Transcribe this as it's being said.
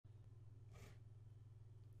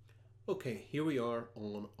Okay, here we are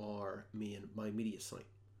on our main My Media site.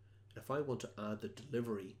 If I want to add the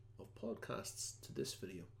delivery of podcasts to this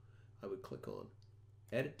video, I would click on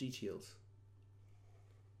Edit Details,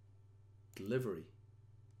 Delivery,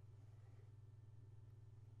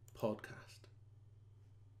 Podcast.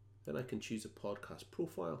 Then I can choose a podcast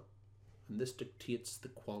profile, and this dictates the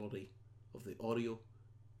quality of the audio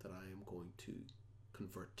that I am going to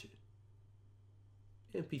convert to.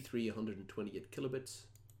 MP3 128 kilobits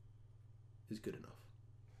is good enough.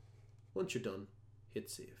 Once you're done, hit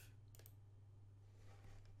save.